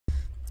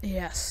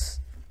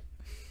Yes.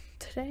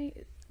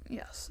 Today,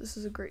 yes, this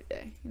is a great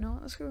day. You know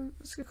what? Let's go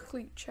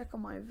quickly check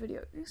on my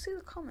video. You see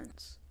the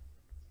comments.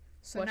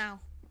 So What?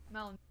 now,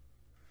 melon.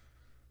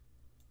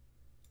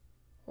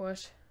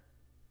 What?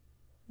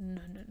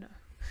 No. No.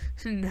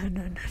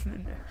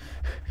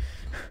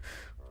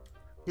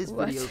 His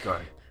What? video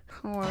card.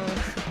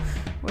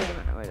 Wait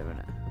a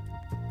minute.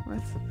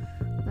 What?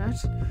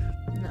 That?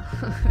 No.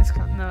 It's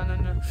got, no.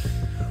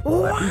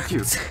 What?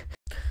 You.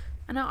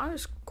 And now I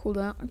was called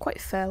out quite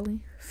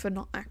fairly for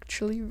not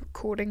actually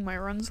recording my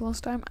runs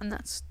last time, and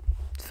that's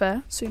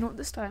fair. So you know what?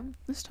 This time,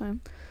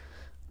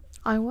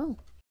 I will.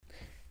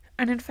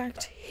 And in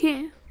fact,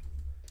 here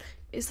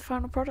is the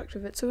final product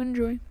of it. So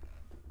enjoy.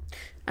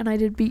 And I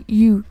did beat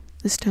you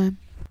this time.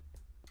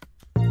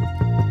 Oh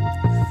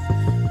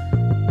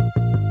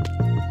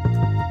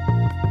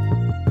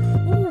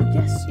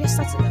yes,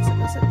 that's it.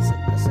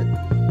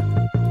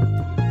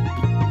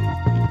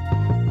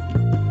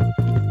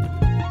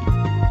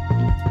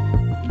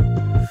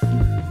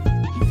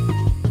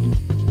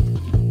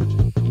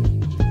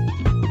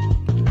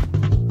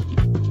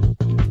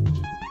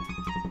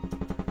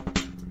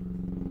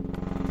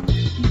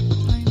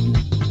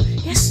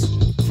 Yes,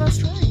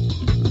 first try.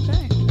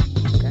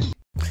 Okay.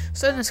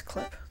 So in this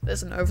clip,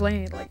 there's an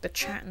overlay, like the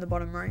chat in the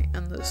bottom right,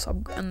 and the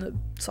sub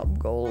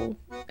goal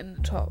in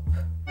the top.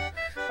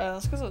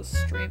 That's because I was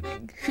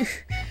streaming.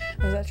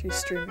 I was actually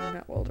streaming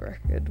that world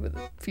record with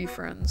a few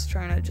friends,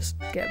 trying to just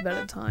get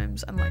better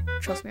times. And like,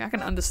 trust me, I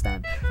can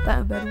understand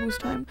that Embeddable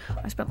time.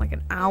 I spent like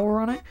an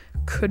hour on it.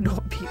 Could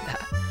not beat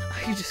that.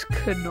 I just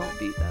could not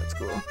beat that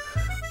score.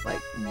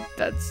 Like,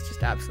 that's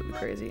just absolutely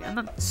crazy. And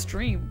that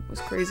stream was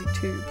crazy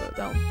too, but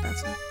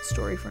that's a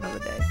story for another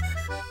day.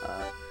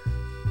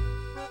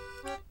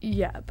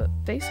 Yeah, but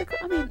basically,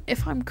 I mean,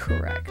 if I'm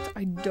correct,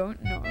 I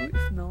don't know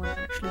if Melon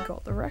actually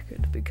got the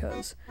record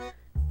because,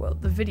 well,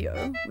 the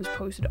video was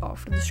posted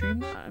after the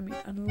stream. I mean,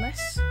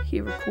 unless he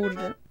recorded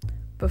it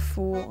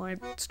before I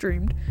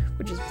streamed,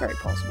 which is very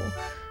possible.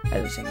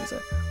 Editing is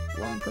a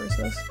long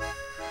process.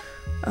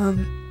 I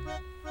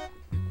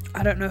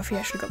don't know if he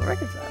actually got the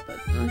record for that,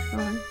 but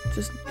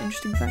just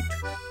interesting fact.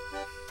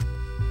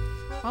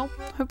 Well,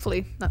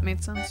 hopefully that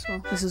made sense.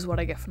 Well, this is what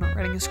I get for not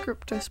writing a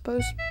script, I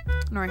suppose.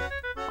 Alright,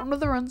 on with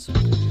the runs. Wait a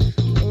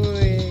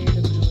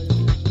minute.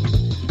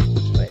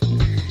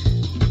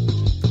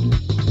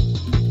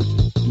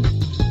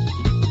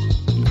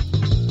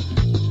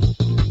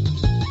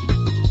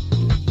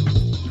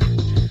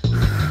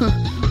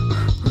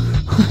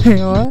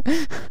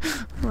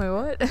 Wait,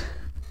 what?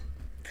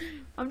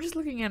 I'm just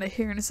looking at it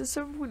here and it says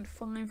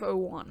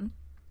 7.501.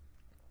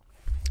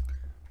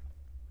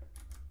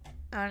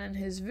 And in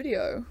his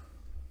video,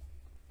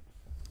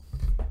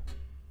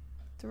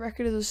 the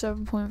record is a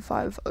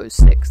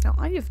 7.506. Now,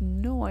 I have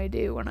no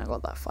idea when I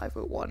got that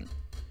 501.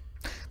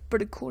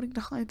 But according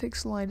to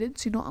Hypixel, I did,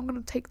 so you know what? I'm going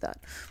to take that.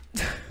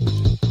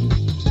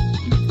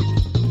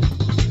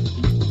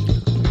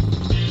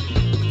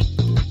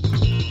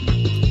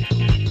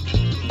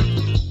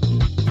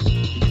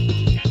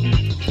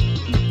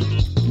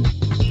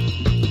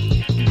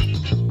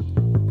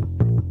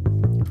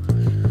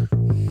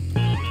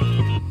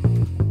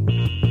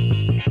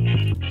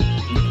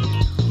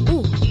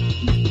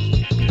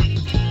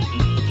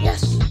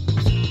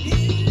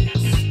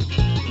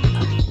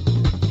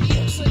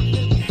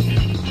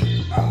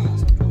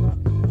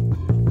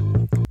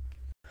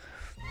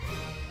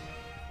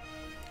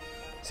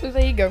 So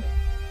there you go.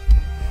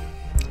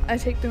 I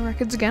take the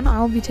records again.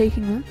 I'll be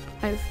taking them.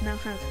 I now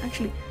have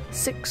actually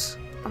 6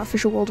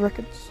 unofficial world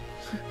records.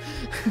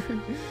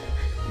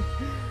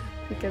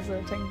 Because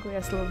technically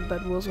I still have the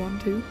Bed Wars one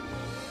too.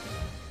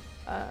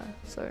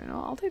 So you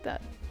know, I'll take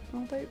that.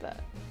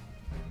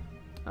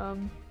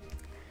 And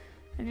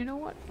you know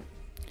what?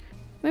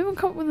 Maybe we'll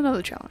come up with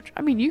another challenge.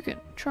 I mean, you can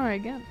try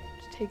again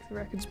to take the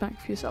records back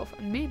for yourself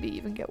and maybe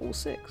even get all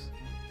 6.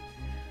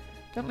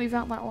 Don't leave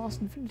out that last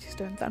Infinity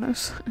Stone,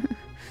 Thanos.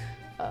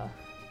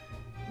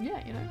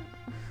 Yeah, you know.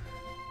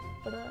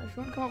 But if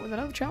you want to come up with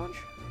another challenge,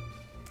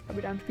 I'll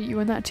be down to beat you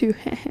in that too.